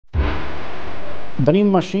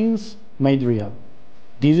Dream machines made real.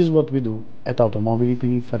 This is what we do at Automobili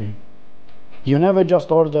Pininfarina. You never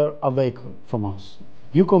just order a vehicle from us.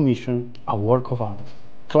 You commission a work of art.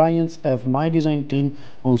 Clients have my design team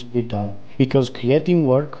on speed dial because creating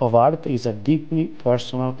work of art is a deeply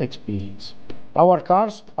personal experience. Our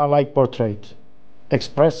cars are like portraits,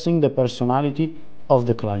 expressing the personality of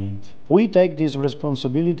the client. We take this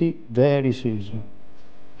responsibility very seriously,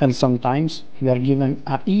 and sometimes we are given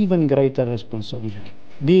an even greater responsibility.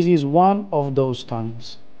 This is one of those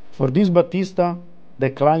times. For this Battista, the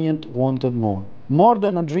client wanted more. More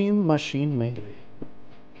than a dream machine made real.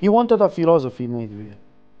 He wanted a philosophy made real.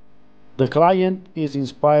 The client is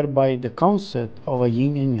inspired by the concept of a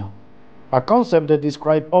yin and yang, a concept that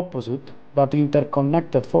describes opposite but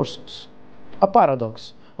interconnected forces, a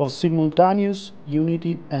paradox of simultaneous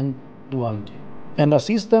unity and duality, and a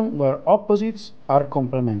system where opposites are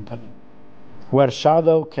complementary, where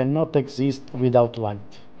shadow cannot exist without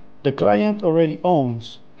light. The client already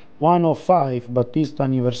owns one of 5 Battista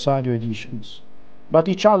Anniversario editions, but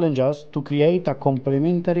he challenged us to create a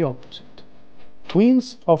complementary opposite.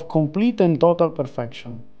 Twins of complete and total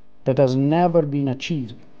perfection that has never been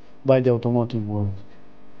achieved by the automotive world.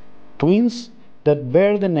 Twins that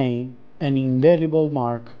bear the name and indelible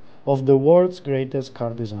mark of the world's greatest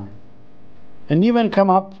car design. And even come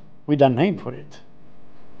up with a name for it.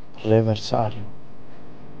 Reversario.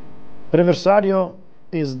 Reversario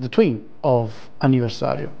is the twin of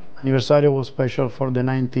Anniversario. Anniversario was special for the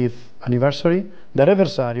 90th anniversary. The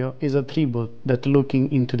Reversario is a tribute that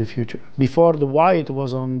looking into the future. Before, the white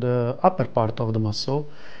was on the upper part of the muscle,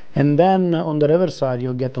 and then on the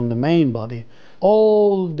Reversario get on the main body.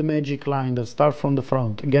 All the magic line that start from the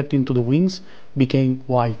front, get into the wings, became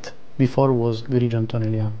white. Before was grigio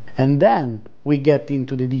antonelliano. And then we get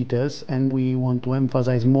into the details, and we want to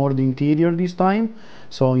emphasize more the interior this time.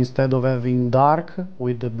 So instead of having dark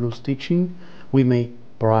with the blue stitching, we make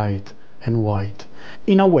bright and white.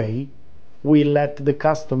 In a way, we let the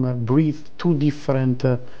customer breathe 2 different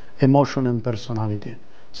emotion and personality.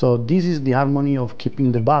 So this is the harmony of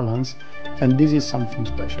keeping the balance, and this is something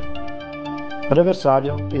special.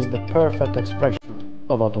 Reversario is the perfect expression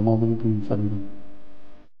of Automobili Pininfarina.